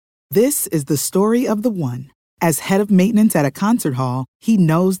This is the story of the one. As head of maintenance at a concert hall, he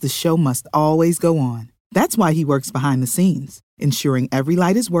knows the show must always go on. That's why he works behind the scenes, ensuring every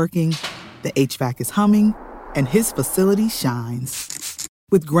light is working, the HVAC is humming, and his facility shines.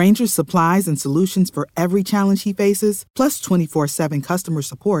 With Grainger's supplies and solutions for every challenge he faces, plus 24/7 customer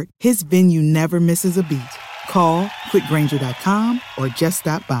support, his venue never misses a beat. Call quickgrainger.com or just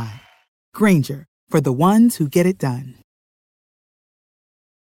stop by. Grainger, for the ones who get it done.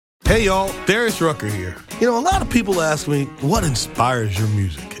 Hey y'all, Darius Rucker here. A lot of people ask me, what inspires your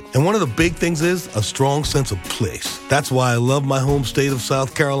music? And one of the big things is a strong sense of place. That's why I love my home state of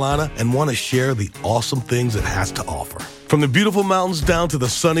South Carolina and want to share the awesome things it has to offer. From the beautiful mountains down to the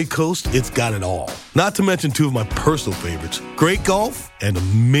sunny coast, it's got it all. Not to mention two of my personal favorites, great golf and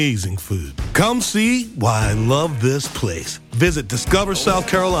amazing food. Come see why I love this place. Visit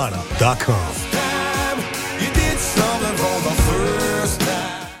discoversouthcarolina.com.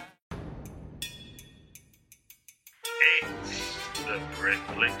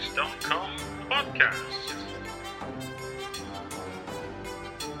 Britflix.com podcast.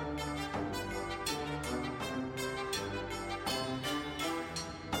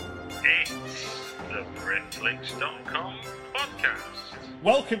 It's the Britflix.com podcast.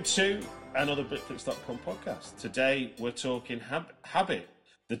 Welcome to another Britflix.com podcast. Today we're talking Habit,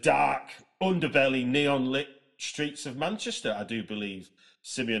 the dark, underbelly, neon-lit streets of Manchester, I do believe.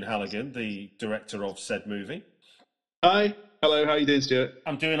 Simeon Halligan, the director of said movie. Hi. Hello, how are you doing, Stuart?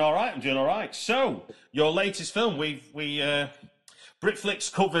 I'm doing all right. So, your latest film, Britflix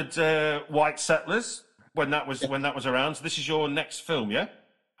covered White Settlers when that was around. So this is your next film, yeah?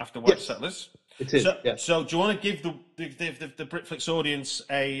 After White Settlers. It is. So do you want to give the Britflix audience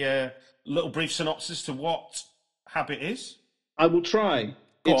a little brief synopsis to what Habit is? I will try.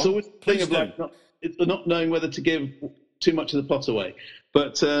 It's always a thing of like not knowing whether to give too much of the plot away.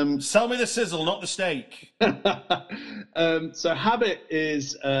 But sell me the sizzle, not the steak. So Habit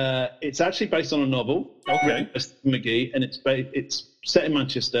is it's actually based on a novel. Okay. McGee, and it's set in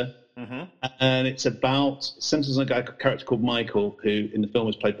Manchester, and it's centers on a character called Michael, who in the film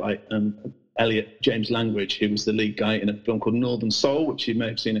was played by Elliot James Langridge, who was the lead guy in a film called Northern Soul, which you may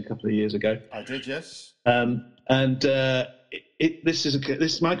have seen a couple of years ago. I did, yes.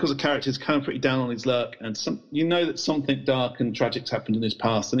 This Michael's a character who's kind of pretty down on his luck, and that something dark and tragic's happened in his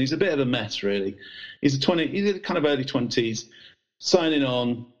past, and he's a bit of a mess, really. He's kind of early 20s, signing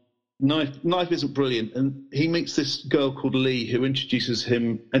on. Life isn't brilliant, and he meets this girl called Lee who introduces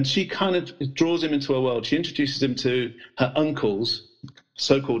him, and she kind of draws him into her world. She introduces him to her uncles,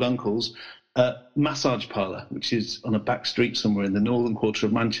 so-called uncles, massage parlour, which is on a back street somewhere in the northern quarter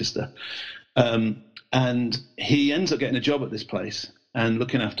of Manchester. And he ends up getting a job at this place and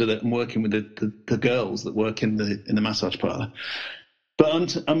looking after that and working with the girls that work in the massage parlour.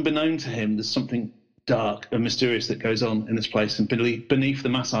 But unbeknown to him, there's something dark and mysterious that goes on in this place. And beneath the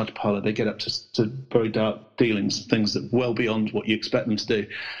massage parlour, they get up to very dark dealings, things that well beyond what you expect them to do.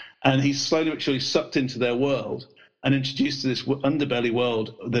 And he's slowly but surely sucked into their world and introduced to this underbelly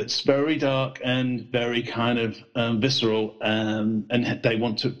world that's very dark and very kind of visceral. And they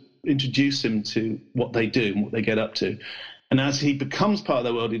want to introduce him to what they do and what they get up to. And as he becomes part of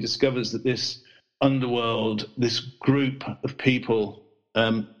their world, he discovers that this underworld, this group of people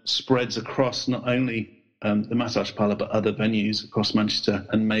spreads across not only the massage parlour, but other venues across Manchester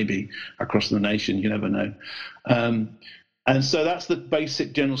and maybe across the nation. You never know. And so that's the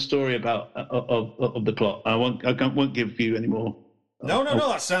basic general story about of the plot. I won't give you any more. No.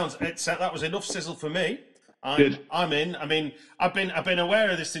 That was enough sizzle for me. I'm in. I mean, I've been aware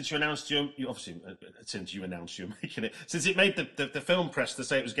of this since you announced you're making it. Since it made the film press to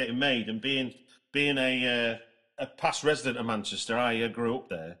say it was getting made, and being a past resident of Manchester, I grew up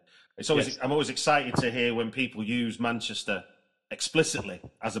there. I'm always excited to hear when people use Manchester explicitly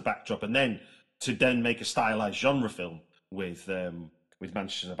as a backdrop, and then make a stylized genre film with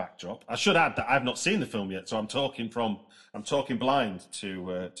Manchester as a backdrop. I should add that I've not seen the film yet, so I'm talking blind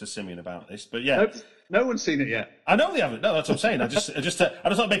to Simeon about this. But yeah. Nope. No one's seen it yet. I know they haven't. No, that's what I'm saying. I just want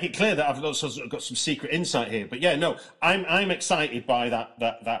to make it clear that I've got some secret insight here. But yeah, no, I'm excited by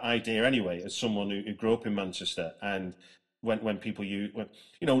that idea anyway. As someone who grew up in Manchester, and when people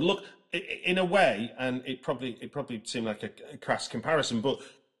look in a way, and it probably seemed like a crass comparison, but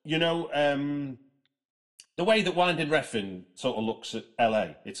the way that Winding Refn sort of looks at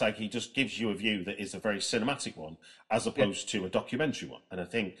LA, it's like he just gives you a view that is a very cinematic one, as opposed to a documentary one, and I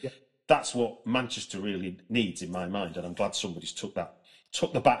think. Yeah. That's what Manchester really needs, in my mind, and I'm glad somebody's took the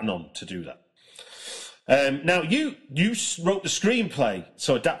baton on to do that. Now, you wrote the screenplay,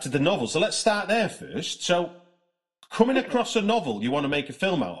 so adapted the novel. So let's start there first. So, coming across a novel you want to make a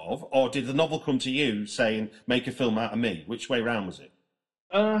film out of, or did the novel come to you saying, make a film out of me? Which way round was it?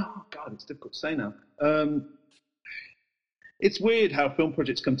 God, it's difficult to say now. It's weird how film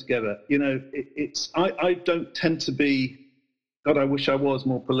projects come together. You know, I don't tend to be, God, I wish I was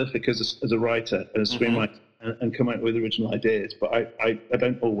more prolific as a writer, as a screenwriter, and come out with original ideas, but I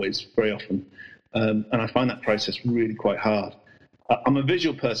don't always, very often. And I find that process really quite hard. I'm a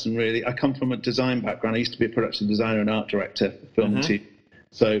visual person, really. I come from a design background. I used to be a production designer and art director for film and TV.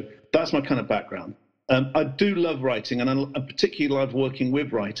 So that's my kind of background. I do love writing, and I particularly love working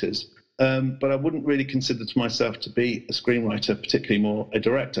with writers, but I wouldn't really consider to myself to be a screenwriter, particularly more a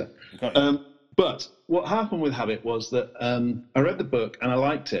director. But what happened with Habit was that I read the book and I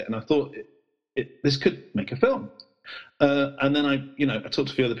liked it, and I thought this could make a film. And then I talked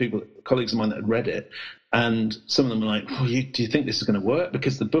to a few other people, colleagues of mine that had read it, and some of them were like, do you think this is going to work?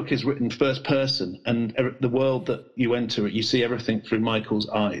 Because the book is written first person, and the world that you enter, you see everything through Michael's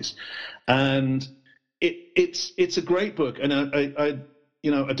eyes. And it's a great book, and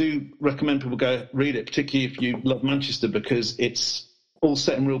I do recommend people go read it, particularly if you love Manchester, because it's all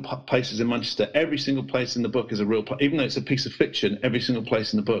set in real places in Manchester. Every single place in the book is a real place. Even though it's a piece of fiction, every single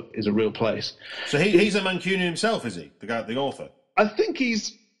place in the book is a real place. So he's a Mancunian himself, is he? The author? I think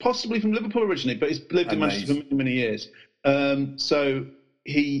he's possibly from Liverpool originally, but he's lived in Manchester for many, many years. So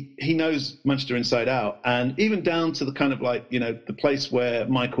he knows Manchester inside out, and even down to the kind of the place where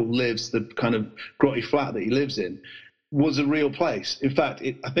Michael lives, the kind of grotty flat that he lives in, was a real place. In fact,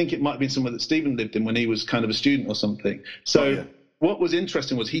 I think it might have been somewhere that Stephen lived in when he was kind of a student or something. So what was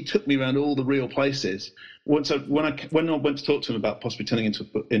interesting was he took me around all the real places. When I went to talk to him about possibly turning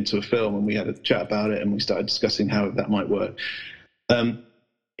into a film, and we had a chat about it, and we started discussing how that might work,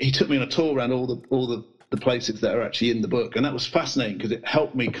 he took me on a tour around all the places that are actually in the book, and that was fascinating because it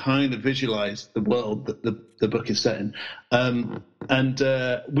helped me kind of visualize the world that the book is set in.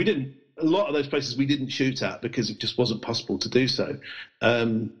 A lot of those places we didn't shoot at because it just wasn't possible to do so. For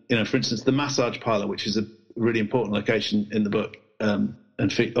instance, the massage parlor, which is a really important location in the book, and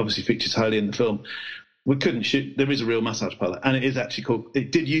obviously features highly in the film. We couldn't shoot. There is a real massage parlor, and it is actually called.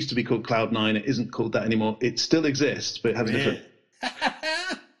 It did used to be called Cloud9. It isn't called that anymore. It still exists, but it has a different.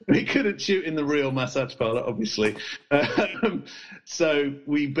 We couldn't shoot in the real massage parlor, obviously. So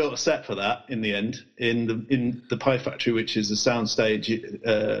we built a set for that in the end in the Pie Factory, which is a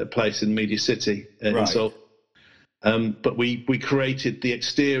soundstage place in Media City in Seoul. But we created the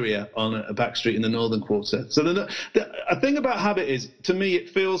exterior on a back street in the Northern Quarter. So the thing about Habit is, to me, it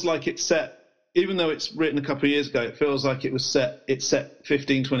feels like it's set, even though it's written a couple of years ago, it feels like it's set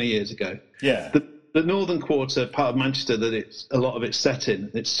 15, 20 years ago. Yeah. The Northern Quarter, part of Manchester that a lot of it's set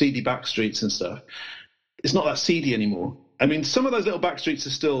in, it's seedy back streets and stuff. It's not that seedy anymore. I mean, some of those little back streets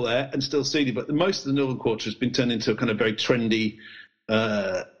are still there and still seedy, but most of the Northern Quarter has been turned into a kind of very trendy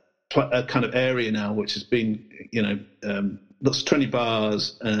kind of area now, which has been, lots of trendy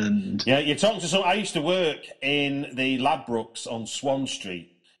bars and... Yeah, you're talking to someone... I used to work in the Ladbrokes on Swan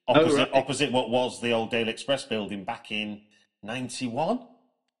Street, opposite what was the old Daily Express building back in 91.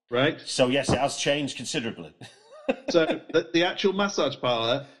 Right. So, yes, it has changed considerably. So the actual massage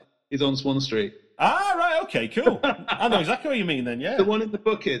parlour is on Swan Street. Ah, right, okay, cool. I know exactly what you mean then, yeah. The one in the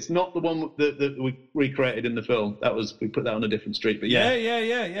book is, not the one that we recreated in the film. We put that on a different street, but yeah.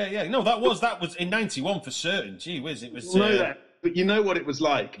 Yeah. No, that was in 91 for certain. Gee whiz, it was... know that, but you know what it was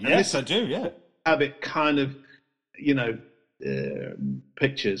like. Yes, I do, yeah. Have it kind of,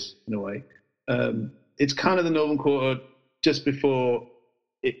 pictures in a way. It's kind of the Northern Quarter just before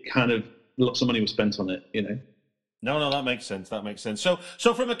it kind of, lots of money was spent on it, No, that makes sense.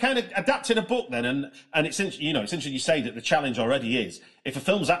 So from a kind of adapting a book then, and it's interesting you say that the challenge already is, if a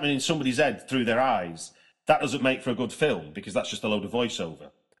film's happening in somebody's head through their eyes, that doesn't make for a good film because that's just a load of voiceover.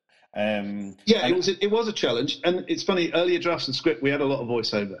 It was a challenge, and it's funny. Earlier drafts and script, we had a lot of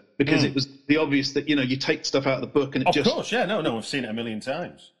voiceover because it was the obvious that you take stuff out of the book and of course, yeah, no, I've seen it a million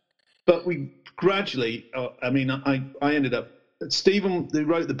times. But we gradually, I ended up. Stephen, who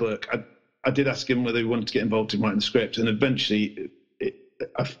wrote the book, I did ask him whether he wanted to get involved in writing the script, and eventually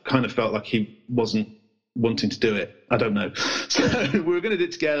I kind of felt like he wasn't wanting to do it. I don't know. So we were going to do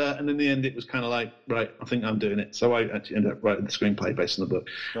it together, and in the end it was kind of like, right, I think I'm doing it. So I actually ended up writing the screenplay based on the book.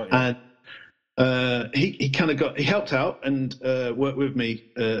 And he helped out and worked with me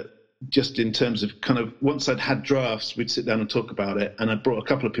just in terms of kind of, once I'd had drafts, we'd sit down and talk about it, and I brought a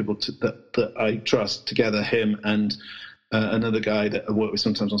couple of people that I trust together, him and another guy that I work with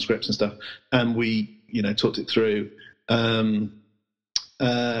sometimes on scripts and stuff, and we, talked it through.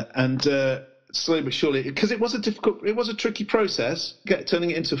 slowly but surely, because it was a tricky process,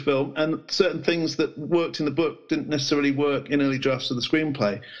 turning it into a film, and certain things that worked in the book didn't necessarily work in early drafts of the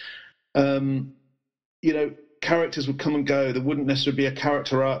screenplay. Characters would come and go. There wouldn't necessarily be a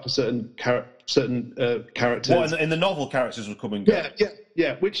character arc for certain characters. Well, in the novel, characters would come and go.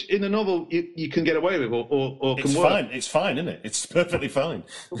 Yeah. Which in a novel you can get away with, or it's can work. Fine. It's fine, isn't it? It's perfectly fine.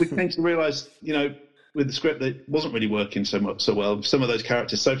 But we came to realise, with the script, that it wasn't really working so well. Some of those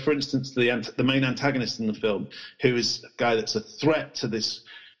characters. So, for instance, the main antagonist in the film, who is a guy that's a threat to this,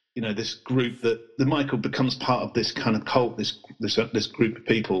 this group that Michael becomes part of, this kind of cult, this group of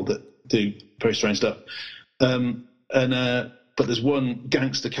people that do very strange stuff. But there's one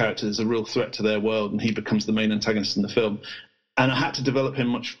gangster character that's a real threat to their world, and he becomes the main antagonist in the film. And I had to develop him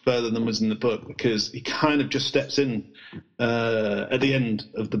much further than was in the book, because he kind of just steps in at the end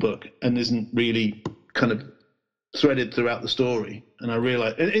of the book and isn't really kind of threaded throughout the story. And I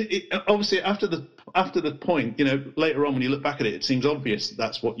realised, obviously after the point, later on when you look back at it, it seems obvious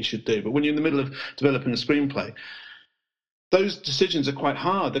that's what you should do. But when you're in the middle of developing a screenplay, those decisions are quite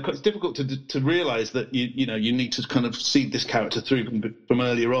hard. It's difficult to realise that you need to kind of seed this character through from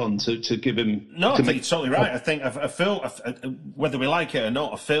earlier on to give him. No, I think you're totally right. I think a film, whether we like it or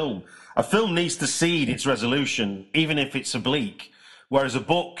not, a film needs to seed its resolution, even if it's oblique. Whereas a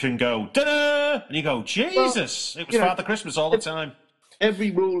book can go da-da, and you go, Jesus, it was Father Christmas all the time.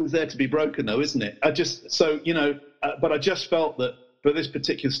 Every rule is there to be broken, though, isn't it? But I just felt that, for this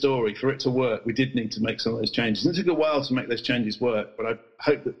particular story, for it to work, we did need to make some of those changes. It took a while to make those changes work, but I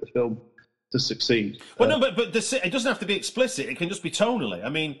hope that the film does succceed. Well, no, but it doesn't have to be explicit. It can just be tonally. I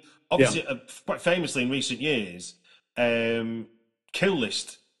mean, obviously, quite famously in recent years, Kill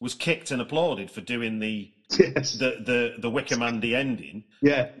List was kicked and applauded for doing the Wickham Andy ending.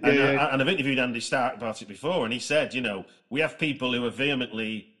 And I've interviewed Andy Stark about it before, and he said, we have people who are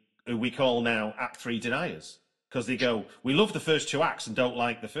vehemently, who we call now Act 3 deniers. Because they go, we love the first two acts and don't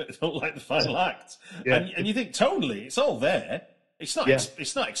like the final act, and you think tonally it's all there. It's not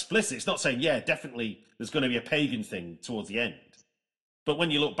it's not explicit. It's not saying definitely there's going to be a pagan thing towards the end. But when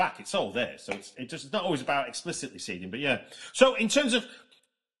you look back, it's all there. So it's not always about explicitly seeding. But So in terms of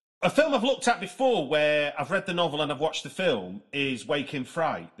a film I've looked at before, where I've read the novel and I've watched the film, is Wake in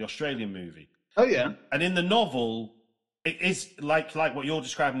Fright, the Australian movie. Oh yeah. And in the novel, it is like what you're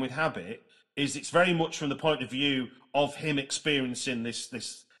describing with Habit. It's very much from the point of view of him experiencing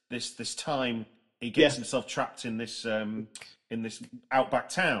this time he gets himself trapped in this outback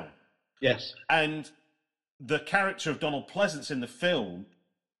town. Yes. And the character of Donald Pleasance in the film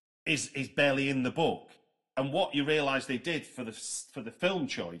is barely in the book. And what you realise they did for the film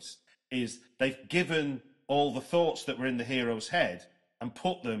choice is they've given all the thoughts that were in the hero's head and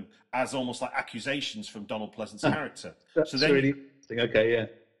put them as almost like accusations from Donald Pleasance's character. That's really interesting. Okay, yeah.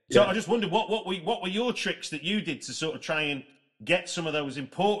 So I just wondered, what were your tricks that you did to sort of try and get some of those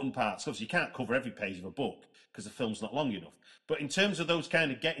important parts? Obviously, you can't cover every page of a book because the film's not long enough. But in terms of those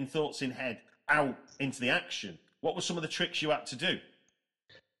kind of getting thoughts in head out into the action, what were some of the tricks you had to do?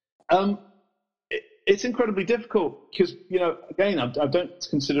 It's incredibly difficult because, again, I don't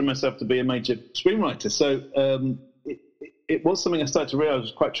consider myself to be a major screenwriter. So it was something I started to realise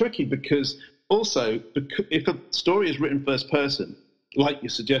was quite tricky, because also, if a story is written first person, like you're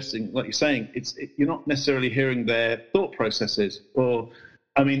suggesting, like you're saying, you're not necessarily hearing their thought processes, in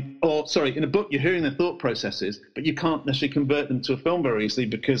a book you're hearing their thought processes, but you can't necessarily convert them to a film very easily,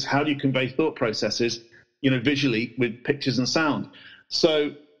 because how do you convey thought processes, visually with pictures and sound?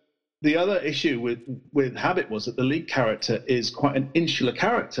 So the other issue with Habit was that the lead character is quite an insular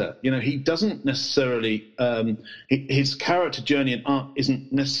character. He doesn't necessarily, his character journey and arc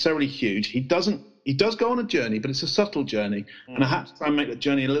isn't necessarily huge. He does go on a journey, but it's a subtle journey, and I had to try and make that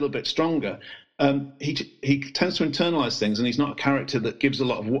journey a little bit stronger. He tends to internalize things, and he's not a character that gives a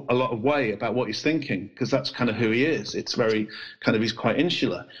lot of way about what he's thinking, because that's kind of who he is. It's very kind of, he's quite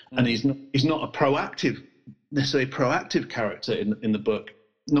insular, and he's not necessarily proactive character in the book,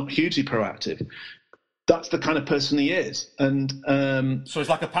 not hugely proactive. That's the kind of person he is, and so he's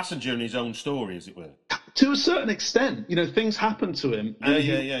like a passenger in his own story, as it were. To a certain extent, things happen to him.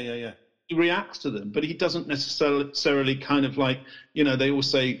 Yeah. He reacts to them, but he doesn't necessarily kind of like, they all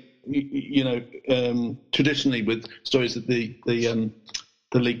say, traditionally with stories that the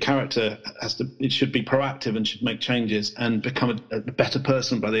lead character it should be proactive and should make changes and become a better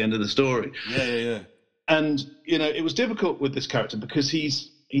person by the end of the story. Yeah. And it was difficult with this character because he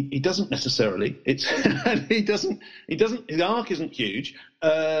doesn't necessarily. His arc isn't huge,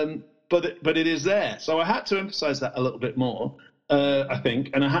 but it is there. So I had to emphasize that a little bit more. I think,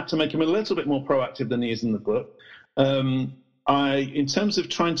 and I had to make him a little bit more proactive than he is in the book. in terms of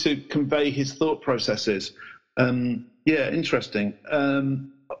trying to convey his thought processes, interesting.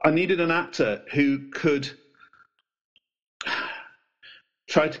 I needed an actor who could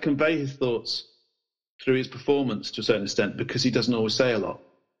try to convey his thoughts through his performance to a certain extent, because he doesn't always say a lot.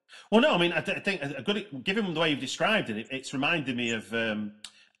 Well, no, I mean, I think given the way you've described it, it's reminded me of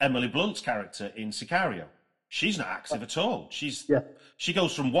Emily Blunt's character in Sicario. She's not active at all. She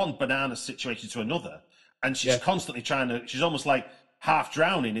goes from one banana situation to another, and she's constantly she's almost like half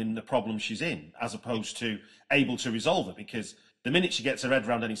drowning in the problem she's in, as opposed to able to resolve it, because the minute she gets her head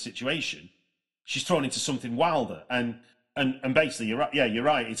around any situation, she's thrown into something wilder. And basically, you're right. Yeah, you're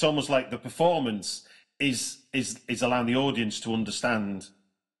right. It's almost like the performance is allowing the audience to understand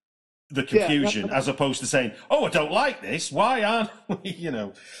the confusion, as opposed to saying, "Oh, I don't like this. Why aren't we?" You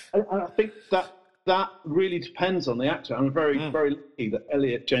know. I think that really depends on the actor. I'm very lucky that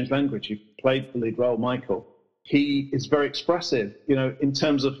Elliot James Langridge, who played the lead role, Michael, he is very expressive, in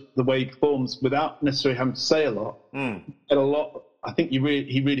terms of the way he performs without necessarily having to say a lot. And a lot, I think he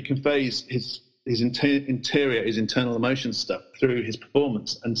really conveys his interior, his internal emotion stuff through his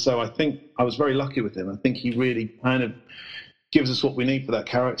performance. And so I think I was very lucky with him. I think he really kind of gives us what we need for that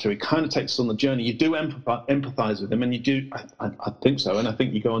character. He kind of takes us on the journey. You do empathize with him, and you do, I think so, and I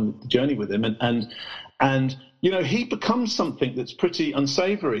think you go on the journey with him. And he becomes something that's pretty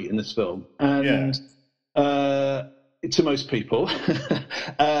unsavory in this film. And to most people,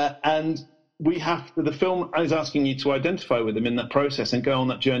 and the film is asking you to identify with him in that process and go on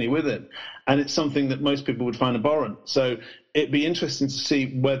that journey with him, and it's something that most people would find abhorrent. So it'd be interesting to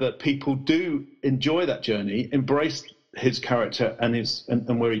see whether people do enjoy that journey, embrace his character and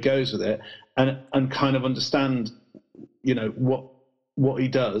where he goes with it, and kind of understand, what he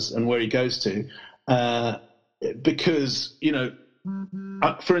does and where he goes to, because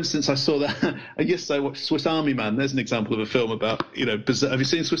for instance, I saw that yesterday. I watched Swiss Army Man. There's an example of a film about have you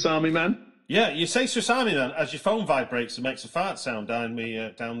seen Swiss Army Man? Yeah, you say Swiss Army Man as your phone vibrates and makes a fart sound down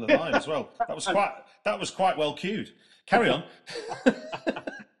the line as well. That was quite well cued. Carry on.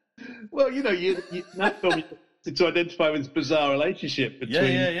 Well, that film, to identify with this bizarre relationship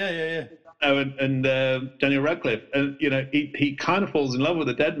between and Daniel Radcliffe, and he kind of falls in love with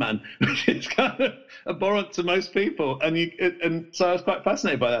a dead man, which is kind of abhorrent to most people, and so I was quite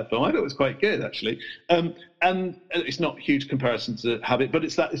fascinated by that film. I thought it was quite good, actually, and it's not a huge comparison to Habit, but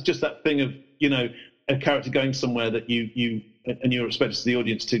it's just that thing of a character going somewhere that you're expected as the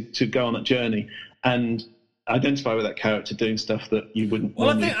audience to go on that journey and identify with that character doing stuff that you wouldn't. Well,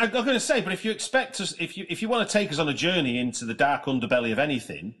 I think I'm going to say, but if you expect us, if you want to take us on a journey into the dark underbelly of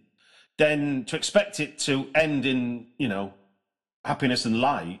anything, then to expect it to end in happiness and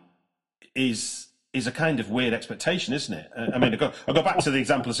light is a kind of weird expectation, isn't it? I mean, I go back to the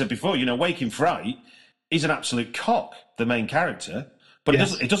example I said before. Waking Fright is an absolute cock, the main character, but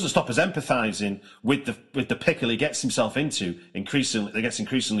it doesn't stop us empathising with the pickle he gets himself into. It gets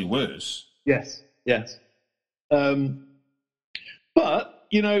increasingly worse. Yes. But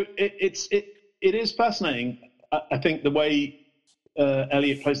it is fascinating. I think the way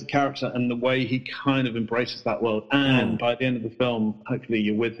Elliot plays the character and the way he kind of embraces that world, and by the end of the film, hopefully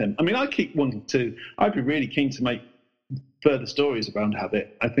you're with him. I mean, I keep wanting to. I'd be really keen to make further stories around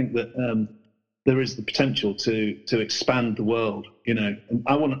Habit. I think that there is the potential to expand the world. And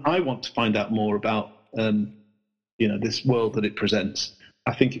I want to find out more about this world that it presents.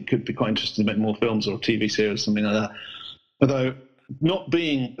 I think it could be quite interesting to make more films or a TV series, something like that. Although, not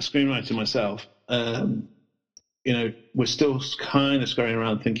being a screenwriter myself, we're still kind of scurrying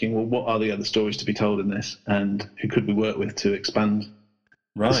around thinking, well, what are the other stories to be told in this, and who could we work with to expand?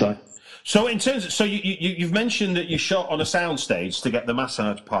 Right. So, in terms of, you've mentioned that you shot on a soundstage to get the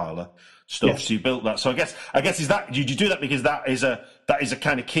massage parlour stuff. Yes. So you built that. So I guess did you do that because that is a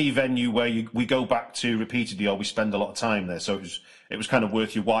kind of key venue where we go back to repeatedly, or we spend a lot of time there. So it was kind of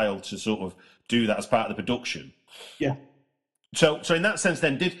worth your while to sort of do that as part of the production. Yeah. So in that sense,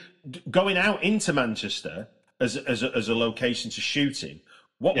 then, did going out into Manchester as a location to shooting,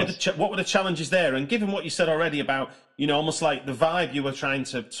 what were the challenges there? And given what you said already about almost like the vibe you were trying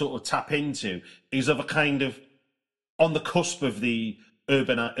to sort of tap into is of a kind of on the cusp of the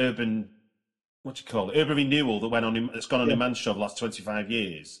urban urban renewal that's gone on in Manchester over the last 25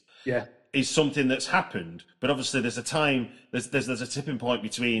 years. Yeah. Is something that's happened, but obviously there's a tipping point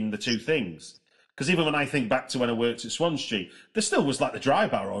between the two things. Because even when I think back to when I worked at Swan Street, there still was like the dry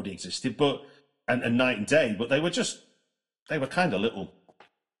bar already existed, and Night and Day, but they were kind of little.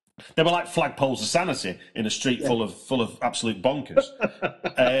 They were like flagpoles of sanity in a street full of absolute bonkers,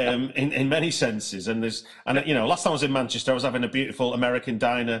 in many senses. And last time I was in Manchester, I was having a beautiful American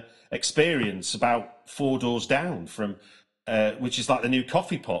diner experience about 4 doors down from which is like the new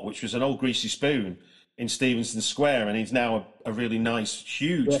coffee pot, which was an old greasy spoon in Stevenson Square, and he's now a really nice,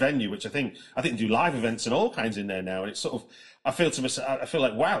 huge venue, which I think they do live events and all kinds in there now. And it's sort of, I feel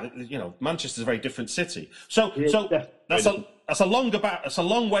like, wow, Manchester's a very different city. So that's a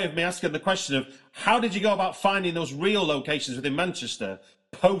long way of me asking the question of how did you go about finding those real locations within Manchester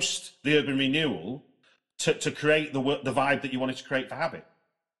post the urban renewal to create the vibe that you wanted to create for Habit?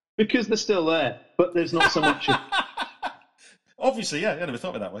 Because they're still there, but there's not so much. Obviously, yeah, I never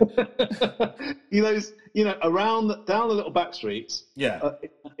thought of it that way. Around down the little back streets. Yeah.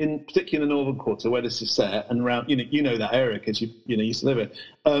 In particular, in the Northern Quarter where this is set, and around that area because you used to live it.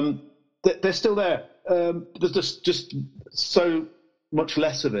 They're still there. There's just so much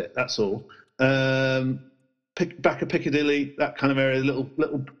less of it. That's all. Back of Piccadilly, that kind of area,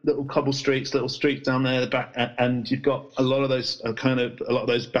 little cobble streets, little streets down there, the back, and you've got a lot of those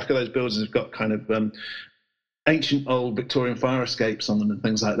back of those buildings have got kind of ancient old Victorian fire escapes on them and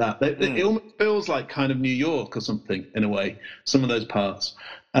things like that. It almost feels like kind of New York or something in a way. Some of those parts,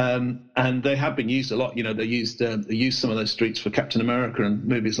 and they have been used a lot. They used some of those streets for Captain America and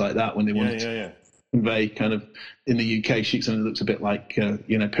movies like that when they wanted to convey kind of in the UK shoot something that looks a bit like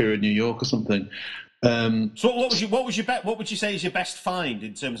period New York or something. So what would you say is your best find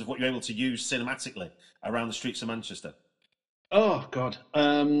in terms of what you're able to use cinematically around the streets of Manchester? Oh God.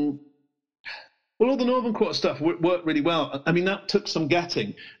 Well, all the Northern Quarter stuff worked really well. I mean, that took some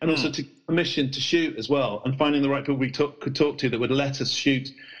getting, and also to permission to shoot as well, and finding the right people we could talk to that would let us shoot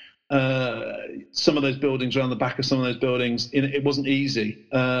some of those buildings around the back of some of those buildings. It wasn't easy.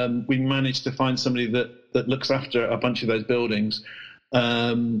 We managed to find somebody that looks after a bunch of those buildings,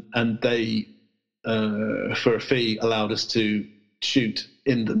 and they, for a fee, allowed us to shoot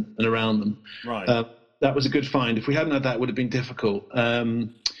in them and around them. Right. That was a good find. If we hadn't had that, it would have been difficult.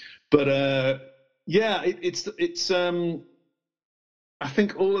 Yeah, it's. I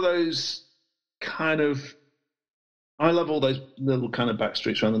think all of those kind of. I love all those little kind of back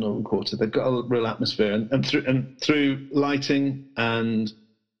streets around the Northern Quarter. They've got a real atmosphere, and through lighting and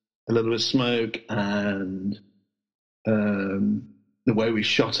a little bit of smoke and the way we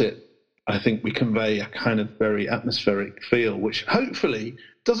shot it, I think we convey a kind of very atmospheric feel, which hopefully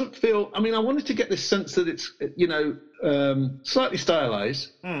doesn't feel. I mean, I wanted to get this sense that it's slightly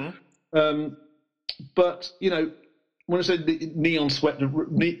stylized. But, when I say neon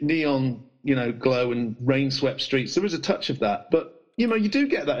glow and rain-swept streets, there is a touch of that. But, you do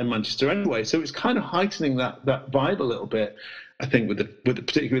get that in Manchester anyway. So it's kind of heightening that vibe a little bit, I think,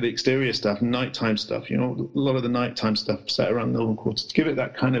 particularly with the exterior stuff, nighttime stuff, a lot of the nighttime stuff set around the Northern Quarter to give it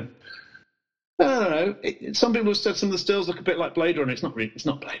that kind of, I don't know. Some people have said some of the stills look a bit like Blade Runner. It's not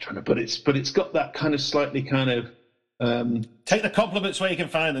Blade Runner, but it's got that kind of slightly kind of... Take the compliments where you can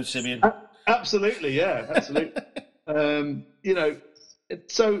find them, Simeon. Absolutely, yeah, absolutely.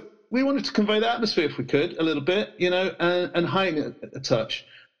 So we wanted to convey the atmosphere if we could a little bit, and heighten it a touch,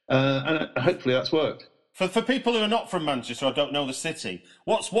 and hopefully that's worked. For people who are not from Manchester or don't know the city,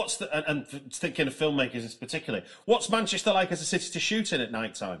 what's and thinking of filmmakers particularly, what's Manchester like as a city to shoot in at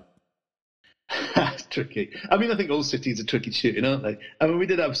night time? That's tricky. I mean, I think all cities are tricky shooting, aren't they? I mean, we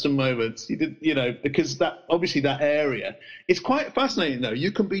did have some moments. Because that area, it's quite fascinating though.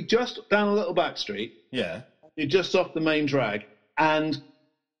 You can be just down a little back street. Yeah. You're just off the main drag, and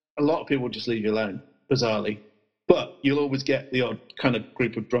a lot of people just leave you alone, bizarrely. But you'll always get the odd kind of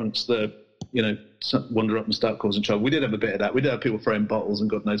group of drunks that wander up and start causing trouble. We did have a bit of that. We did have people throwing bottles and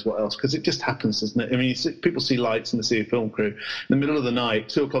God knows what else, because it just happens, doesn't it? I mean, people see lights and they see a film crew in the middle of the night,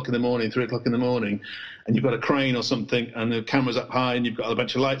 2 o'clock in the morning, 3 o'clock in the morning, and you've got a crane or something, and the camera's up high, and you've got a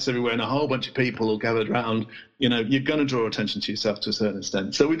bunch of lights everywhere, and a whole bunch of people all gathered around. You're going to draw attention to yourself to a certain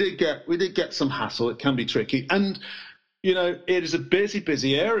extent. So we did get some hassle. It can be tricky, and it is a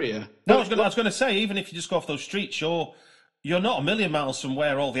busy area. No, I was going to say, even if you just go off those streets, you're not a million miles from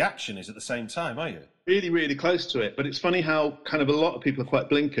where all the action is at the same time, are you? Really, really close to it. But it's funny how kind of a lot of people are quite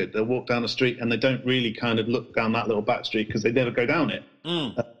blinkered. They'll walk down the street and they don't really kind of look down that little back street because they never go down it.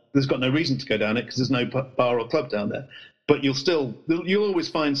 There's got no reason to go down it because there's no bar or club down there. But you'll always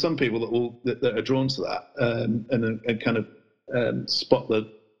find some people that are drawn to that and kind of spot the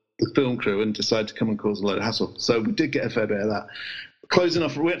film crew and decide to come and cause a load of hassle. So we did get a fair bit of that.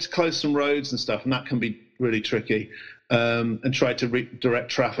 We had to close some roads and stuff, and that can be really tricky. And try to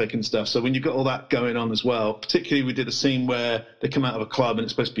redirect traffic and stuff. So when you've got all that going on as well, particularly we did a scene where they come out of a club and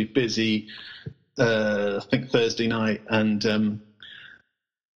it's supposed to be busy, I think Thursday night, and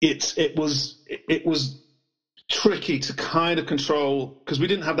it was tricky to kind of control because we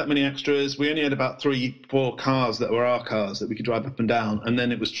didn't have that many extras. We only had about 3-4 cars that were our cars that we could drive up and down, and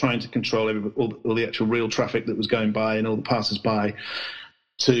then it was trying to control all the actual real traffic that was going by and all the passers-by.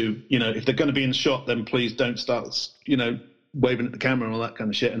 To, if they're going to be in the shot, then please don't start, waving at the camera and all that kind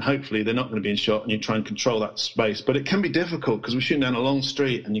of shit. And hopefully they're not going to be in shot, and you try and control that space. But it can be difficult because we're shooting down a long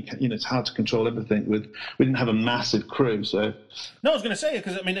street, and it's hard to control everything. We didn't have a massive crew, so. No, I was going to say,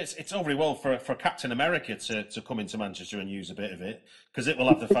 because it's all very well for Captain America to come into Manchester and use a bit of it, because it will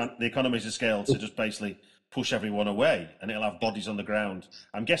have the economies of scale to just basically push everyone away, and it'll have bodies on the ground.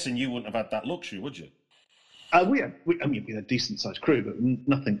 I'm guessing you wouldn't have had that luxury, would you? We had a decent-sized crew, but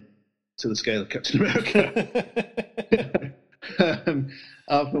nothing to the scale of Captain America.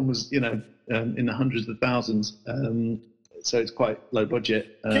 Our film was, in the hundreds of thousands, so it's quite low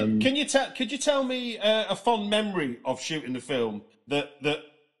budget. Could you tell me a fond memory of shooting the film that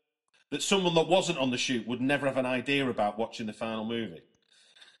someone that wasn't on the shoot would never have an idea about watching the final movie?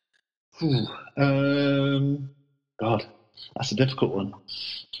 God, that's a difficult one. I'm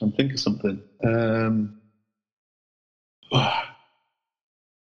trying to think of something.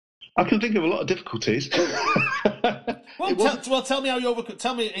 I can think of a lot of difficulties. Tell me how you overcame.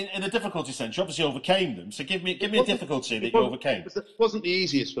 Tell me in a difficulty sense. You obviously overcame them. So give me a difficulty that you overcame. It wasn't the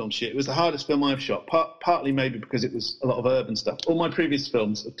easiest film shoot. It was the hardest film I've shot. Partly maybe because it was a lot of urban stuff. All my previous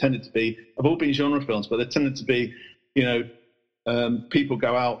films have all been genre films, but they tended to be, people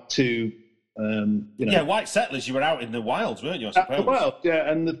go out to. White Settlers, you were out in the wilds, weren't you, I suppose? The wilds, yeah,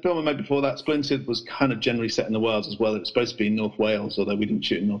 and the film I made before that, Splintered, was kind of generally set in the wilds as well. It was supposed to be in North Wales, although we didn't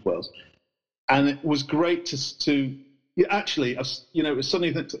shoot in North Wales. And it was great to it was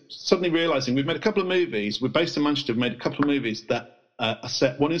suddenly realising we've made a couple of movies, we're based in Manchester, we've made a couple of movies that are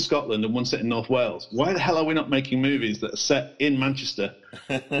set, one in Scotland and one set in North Wales. Why the hell are we not making movies that are set in Manchester?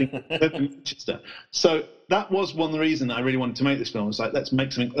 So that was one of the reasons I really wanted to make this film. It was like, let's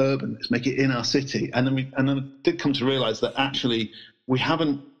make something urban, let's make it in our city. And then I did come to realise that actually I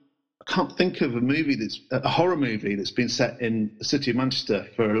can't think of a horror movie that's been set in the city of Manchester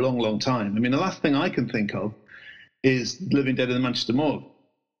for a long, long time. The last thing I can think of is Living Dead in the Manchester Morgue,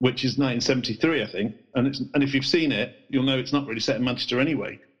 which is 1973, I think. And if you've seen it, you'll know it's not really set in Manchester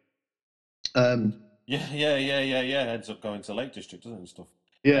anyway. Yeah. Ends up going to Lake District, doesn't it, and stuff.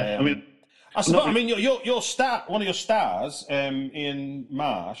 Yeah, I suppose. Your star, one of your stars, Ian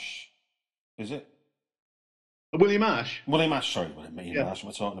Marsh, is it? William Ash. Sorry, Ian Marsh.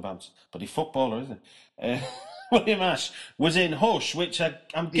 We're talking about, but he's footballer, isn't he? William Ash was in Hush, which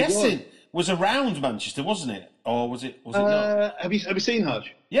I'm guessing was around Manchester, wasn't it? Or was it not? Have you seen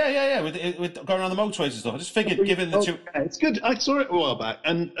Hush? Yeah. With going around the motorways and stuff. I just figured, given the two... Yeah, it's good. I saw it a while back,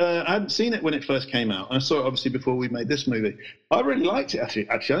 and I hadn't seen it when it first came out. And I saw it, obviously, before we made this movie. I really liked it, actually.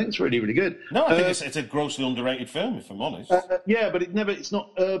 I think it's really, really good. No, I think it's a grossly underrated film, if I'm honest. Yeah, but it's not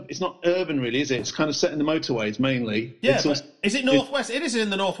urban, really, is it? It's kind of set in the motorways, mainly. Yeah, is it Northwest? It is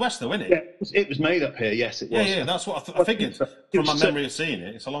in the Northwest, though, isn't it? Yeah, it was made up here, yes, it was. Yeah, that's what I figured. From my memory of seeing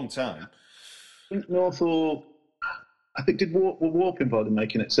it, it's a long time. North or... I think did Warp involved in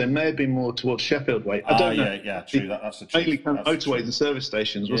making it, so it may have been more towards Sheffield way. I don't know. Yeah, true. That's the truth. Mainly kind of motorways and service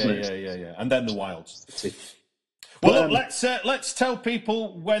stations, wasn't it? Yeah. And then the wilds. Well, look, let's tell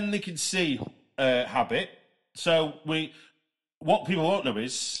people when they can see Habit. So what people won't know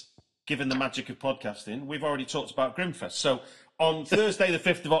is, given the magic of podcasting, we've already talked about Grimfest. So on Thursday, the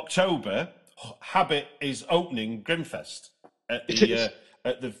 5th of October, Habit is opening Grimfest at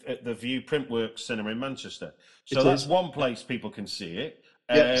the View Printworks Cinema in Manchester. So that's one place people can see it.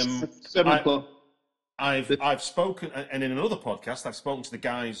 Yes, 7 o'clock. I've spoken, and in another podcast, I've spoken to the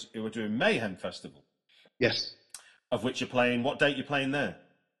guys who are doing Mayhem Festival. Yes. Of which you're playing. What date you're playing there?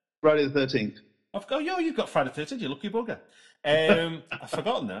 Friday the 13th. You've got Friday the 13th. You lucky bugger. I've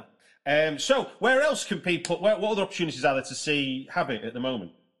forgotten that. So where else can people? What other opportunities are there to see Habit at the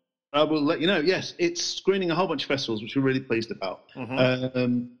moment? I will let you know. Yes, it's screening a whole bunch of festivals, which we're really pleased about.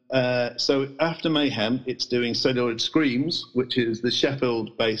 Mm-hmm. So after Mayhem, it's doing Celluloid Screams, which is the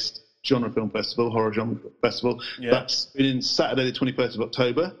Sheffield-based genre film festival, horror genre festival. Yeah. That's in Saturday, the 21st of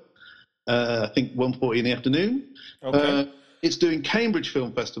October. I think 1:40 in the afternoon. Okay. It's doing Cambridge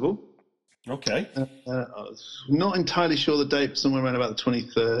Film Festival. Okay. Not entirely sure the date, but somewhere around about the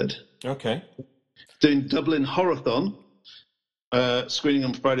 23rd. Okay. Doing Dublin Horrorthon. Screening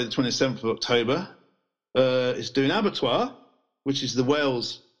on Friday the 27th of October. It's doing Abattoir, which is the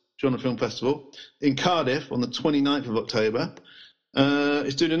Wales Genre Film Festival, in Cardiff on the 29th of October.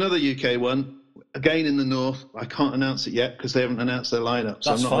 It's doing another UK one, again in the north. I can't announce it yet because they haven't announced their lineup.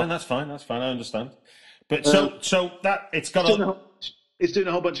 So That's fine. I understand. But so that it's got He's doing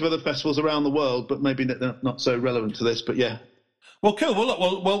a whole bunch of other festivals around the world, but maybe not so relevant to this. But yeah. Well, cool.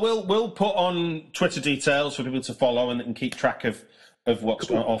 Well, look, we'll put on Twitter details for people to follow and keep track of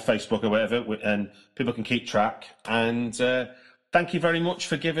what's on, or Facebook or whatever, and people can keep track. And thank you very much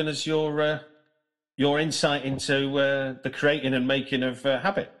for giving us your insight into the creating and making of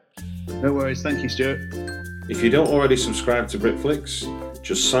Habit. No worries. Thank you, Stuart. If you don't already subscribe to Britflix,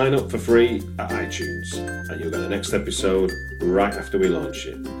 just sign up for free at iTunes and you'll get the next episode right after we launch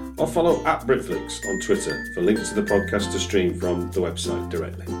it. Or follow at Britflix on Twitter for links to the podcast to stream from the website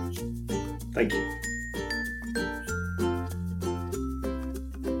directly. Thank you.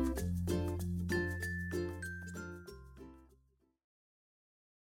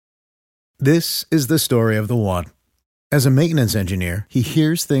 This is the story of the one. As a maintenance engineer, he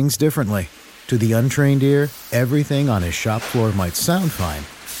hears things differently. To the untrained ear, everything on his shop floor might sound fine,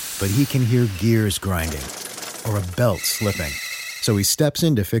 but he can hear gears grinding or a belt slipping. So he steps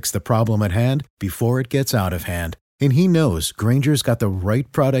in to fix the problem at hand before it gets out of hand. And he knows Grainger's got the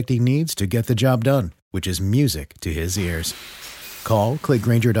right product he needs to get the job done, which is music to his ears. Call, click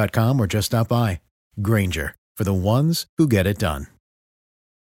Grainger.com, or just stop by. Grainger, for the ones who get it done.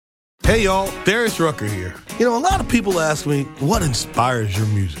 Hey y'all, Darius Rucker here. A lot of people ask me, what inspires your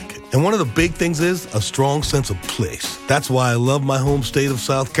music? And one of the big things is a strong sense of place. That's why I love my home state of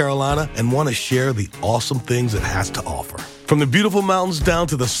South Carolina and want to share the awesome things it has to offer. From the beautiful mountains down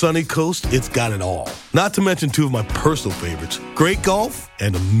to the sunny coast, it's got it all. Not to mention two of my personal favorites, great golf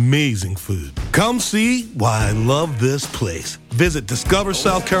and amazing food. Come see why I love this place. Visit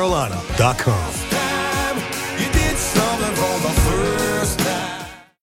discoversouthcarolina.com.